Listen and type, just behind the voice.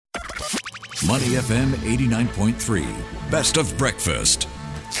Money FM 89.3. Best of breakfast.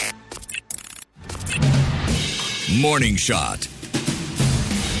 Morning Shot.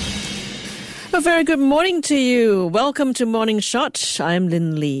 A very good morning to you. Welcome to Morning Shot. I'm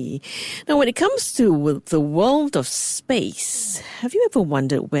Lynn Lee. Now, when it comes to the world of space, have you ever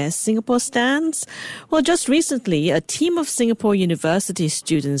wondered where Singapore stands? Well, just recently, a team of Singapore University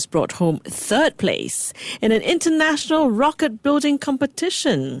students brought home third place in an international rocket building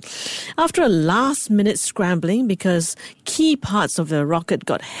competition. After a last-minute scrambling because key parts of the rocket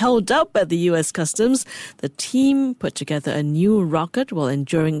got held up at the US Customs, the team put together a new rocket while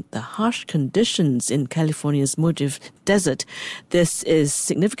enduring the harsh conditions in California's Mojave Desert. This is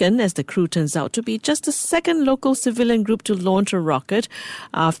significant as the crew turns out to be just the second local civilian group to launch a rocket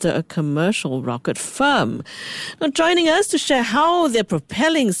after a commercial rocket firm. Now, joining us to share how they're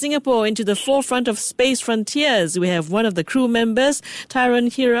propelling Singapore into the forefront of space frontiers, we have one of the crew members,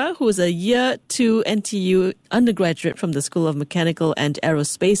 Tyron Hira, who is a Year 2 NTU undergraduate from the School of Mechanical and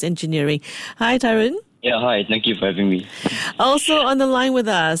Aerospace Engineering. Hi, Tyron. Yeah, hi. Thank you for having me. Also on the line with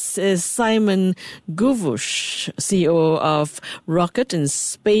us is Simon Guvush, CEO of rocket and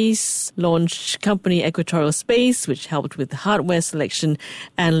space launch company Equatorial Space, which helped with hardware selection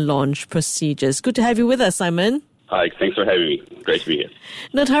and launch procedures. Good to have you with us, Simon. Hi, thanks for having me. Great to be here.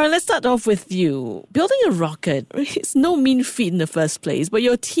 Now, Tara, let's start off with you. Building a rocket is no mean feat in the first place, but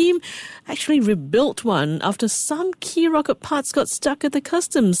your team actually rebuilt one after some key rocket parts got stuck at the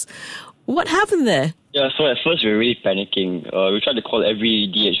customs. What happened there? Yeah, so at first we were really panicking. We tried to call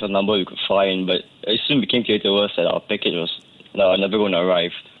every DHL number we could find, but it soon became clear to us that our package was never going to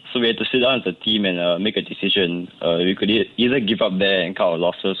arrive. So we had to sit down as a team and make a decision. We could either give up there and cut our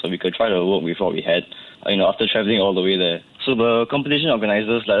losses, or we could try to work with what we had, after traveling all the way there. So the competition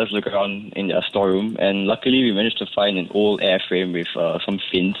organizers let us look around in their storeroom, and luckily we managed to find an old airframe with some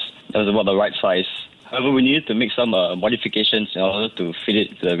fins that was about the right size. However, we needed to make some modifications in order to fit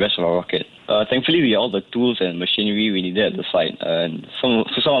it to the rest of our rocket. Thankfully, we had all the tools and machinery we needed at the site, and some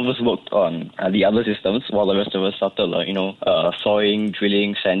of us worked on the other systems, while the rest of us started, sawing,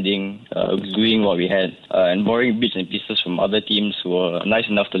 drilling, sanding, gluing what we had, and borrowing bits and pieces from other teams who were nice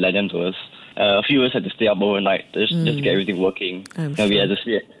enough to lend them to us. A few of us had to stay up overnight just to get everything working. We had to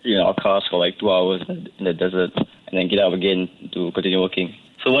sleep in our cars for 2 hours in the desert, and then get up again to continue working.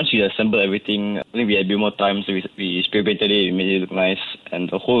 So once we assembled everything, I think we had a bit more time, so we spray painted it, we made it look nice, and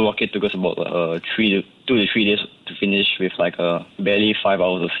the whole rocket took us about 2 to 3 days to finish with barely 5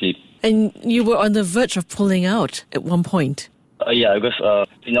 hours of sleep. And you were on the verge of pulling out at one point. Yeah, because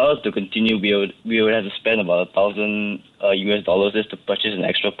in order to continue, we would have to spend about $1,000 US just to purchase an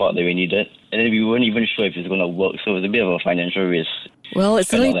extra part that we needed, and then we weren't even sure if it's going to work, so it was a bit of a financial risk. Well,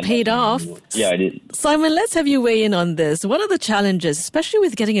 it's really paid off. Yeah, I did. Simon, let's have you weigh in on this. What are the challenges, especially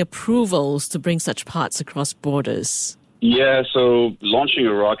with getting approvals to bring such parts across borders? Yeah, so launching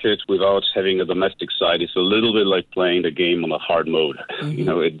a rocket without having a domestic site is a little bit like playing the game on a hard mode. Mm-hmm.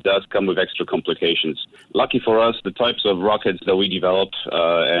 It does come with extra complications. Lucky for us, the types of rockets that we develop,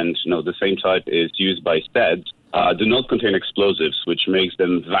 and the same type is used by STED, do not contain explosives, which makes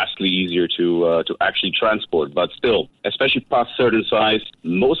them vastly easier to actually transport. But still, especially past certain size,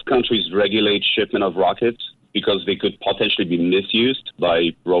 most countries regulate shipment of rockets because they could potentially be misused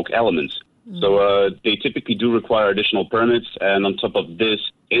by rogue elements. So they typically do require additional permits, and on top of this,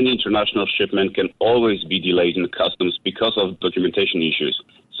 any international shipment can always be delayed in customs because of documentation issues.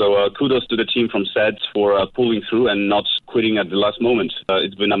 So kudos to the team from SEDS for pulling through and not quitting at the last moment.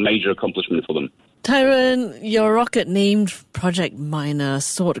 It's been a major accomplishment for them. Tyron, your rocket named Project Miner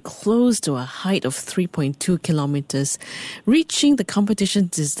soared close to a height of 3.2 kilometers, reaching the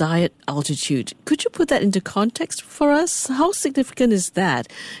competition's desired altitude. Could you put that into context for us? How significant is that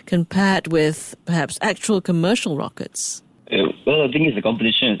compared with perhaps actual commercial rockets? Well, the thing is the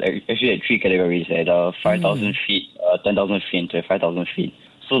competition is actually at 3 categories, at 5,000 feet, 10,000 feet, and 5,000 feet.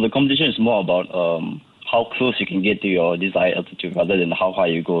 So the competition is more about how close you can get to your desired altitude rather than how high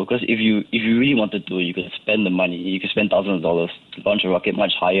you go. Because if you really wanted to, you could spend the money. You could spend thousands of dollars to launch a rocket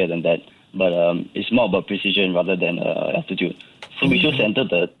much higher than that. But it's more about precision rather than altitude. So we chose to enter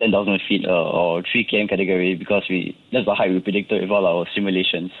the 10,000 feet or 3 km category because that's the height we predicted with all our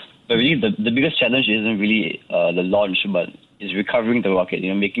simulations. But really, the biggest challenge isn't really the launch, but is recovering the rocket.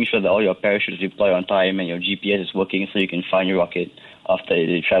 Making sure that all your parachutes deploy on time and your GPS is working so you can find your rocket after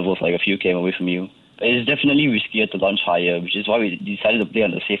it travels a few km away from you. It's definitely riskier to launch higher, which is why we decided to play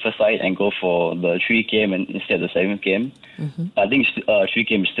on the safer side and go for the 3 km instead of the 7 km. Mm-hmm. I think 3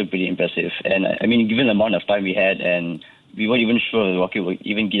 km is still pretty impressive. And given the amount of time we had, and we weren't even sure if the rocket would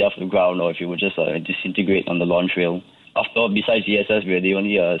even get off the ground or if it would just disintegrate on the launch rail. after all, besides ESS, we're the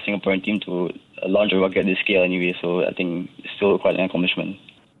only Singaporean team to launch a rocket this scale anyway, so I think it's still quite an accomplishment.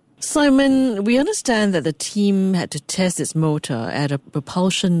 Simon, we understand that the team had to test its motor at a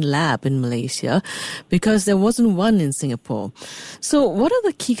propulsion lab in Malaysia because there wasn't one in Singapore. So what are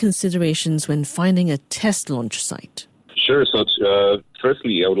the key considerations when finding a test launch site? Sure. So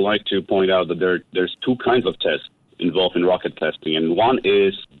firstly, I would like to point out that there's two kinds of tests involved in rocket testing. And one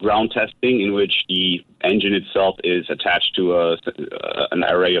is ground testing, in which the engine itself is attached to an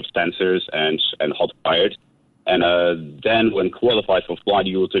array of sensors and hot-wired. And then when qualified for flight,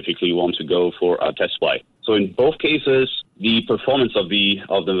 you will typically want to go for a test flight. So in both cases, the performance of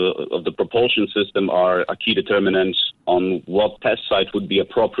the propulsion system are a key determinant on what test site would be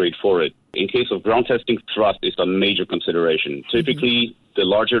appropriate for it. In case of ground testing, thrust is a major consideration. Typically, the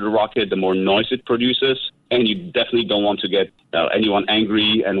larger the rocket, the more noise it produces, and you definitely don't want to get anyone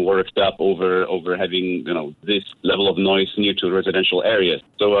angry and worked up over having this level of noise near to residential areas.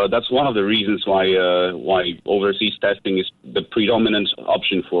 So that's one of the reasons why overseas testing is the predominant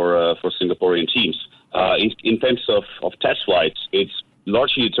option for Singaporean teams. In terms of test flights, it's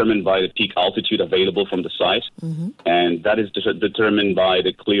largely determined by the peak altitude available from the site, and that is determined by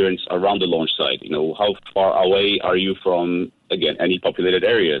the clearance around the launch site. How far away are you from, again, any populated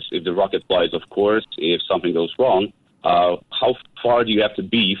areas? If the rocket flies, of course, if something goes wrong, how far do you have to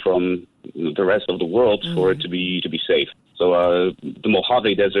be from the rest of the world for it to be safe? So the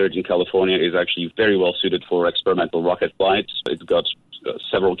Mojave Desert in California is actually very well suited for experimental rocket flights. It's got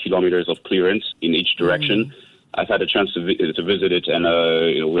several kilometers of clearance in each direction. I've had a chance to visit it, and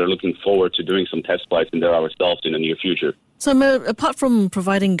we're looking forward to doing some test flights in there ourselves in the near future. So, apart from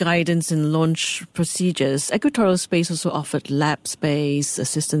providing guidance in launch procedures, Equatorial Space also offered lab space,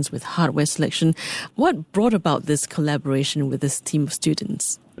 assistance with hardware selection. What brought about this collaboration with this team of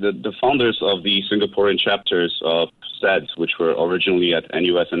students? The founders of the Singaporean chapters of SEDS, which were originally at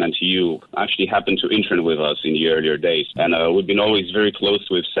NUS and NTU, actually happened to intern with us in the earlier days. And we've been always very close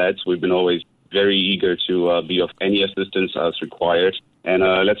with SEDS. We've been always very eager to be of any assistance as required. And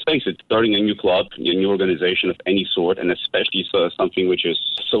let's face it, starting a new club, a new organization of any sort, and especially something which is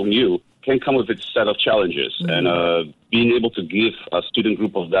so new, can come with its set of challenges. And being able to give a student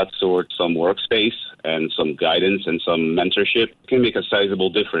group of that sort some workspace and some guidance and some mentorship can make a sizable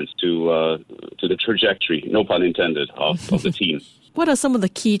difference to the trajectory, no pun intended, of the team. What are some of the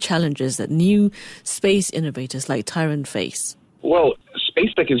key challenges that new space innovators like Tyron face? Well,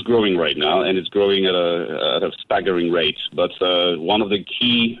 space tech is growing right now, and it's growing at a staggering rate. But one of the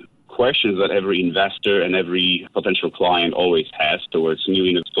key questions that every investor and every potential client always has towards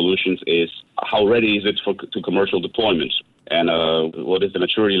new solutions is how ready is it to commercial deployment? And what is the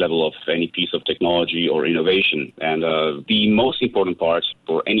maturity level of any piece of technology or innovation? And the most important part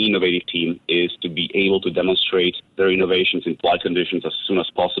for any innovative team is to be able to demonstrate their innovations in flight conditions as soon as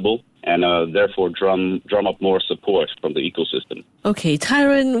possible, and therefore drum up more support from the ecosystem. Okay,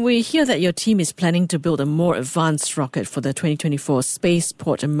 Tyron, we hear that your team is planning to build a more advanced rocket for the 2024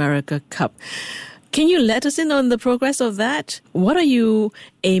 Spaceport America Cup. Can you let us in on the progress of that? What are you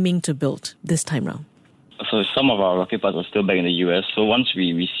aiming to build this time round? So some of our rocket parts are still back in the US. So once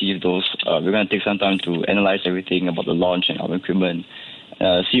we receive those, we're going to take some time to analyze everything about the launch and our equipment,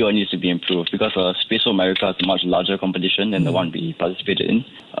 see what needs to be improved. Because Space America is a much larger competition than the one we participated in.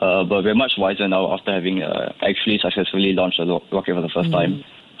 But we're much wiser now after having actually successfully launched a rocket for the first time.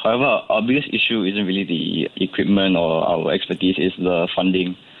 However, our biggest issue isn't really the equipment or our expertise, it's the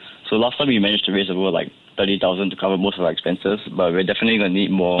funding. So last time we managed to raise over like $30,000 to cover most of our expenses, but we're definitely going to need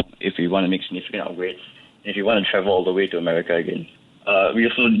more if we want to make significant upgrades. If you want to travel all the way to America again. We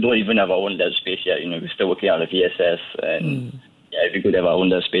also don't even have our own lab space yet. We're still working out the VSS, and it'd be good to have our own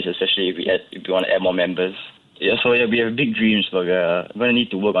lab space, especially if we want to add more members. So we have big dreams, but we're going to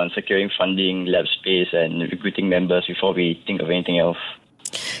need to work on securing funding, lab space, and recruiting members before we think of anything else.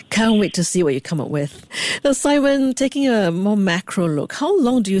 Can't wait to see what you come up with. Now, Simon, taking a more macro look, how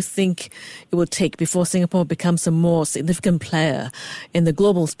long do you think it will take before Singapore becomes a more significant player in the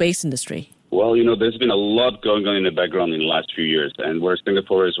global space industry? Well, there's been a lot going on in the background in the last few years, and where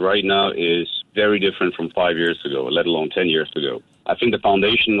Singapore is right now is very different from 5 years ago, let alone 10 years ago. I think the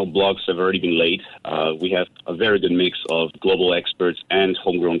foundational blocks have already been laid. We have a very good mix of global experts and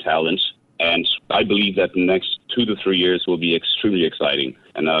homegrown talent, and I believe that the next 2 to 3 years will be extremely exciting,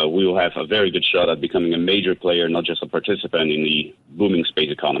 and we will have a very good shot at becoming a major player, not just a participant in the booming space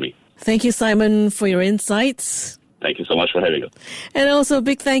economy. Thank you, Simon, for your insights. Thank you so much for having us. And also a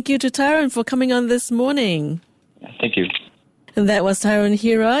big thank you to Tyron for coming on this morning. Thank you. And that was Tyrone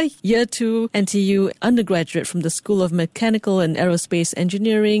Hira, Year 2 NTU undergraduate from the School of Mechanical and Aerospace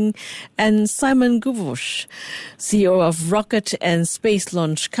Engineering, and Simon Guvush, CEO of rocket and space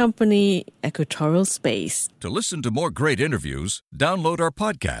launch company Equatorial Space. To listen to more great interviews, download our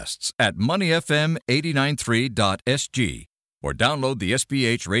podcasts at moneyfm893.sg or download the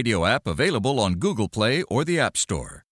SPH radio app available on Google Play or the App Store.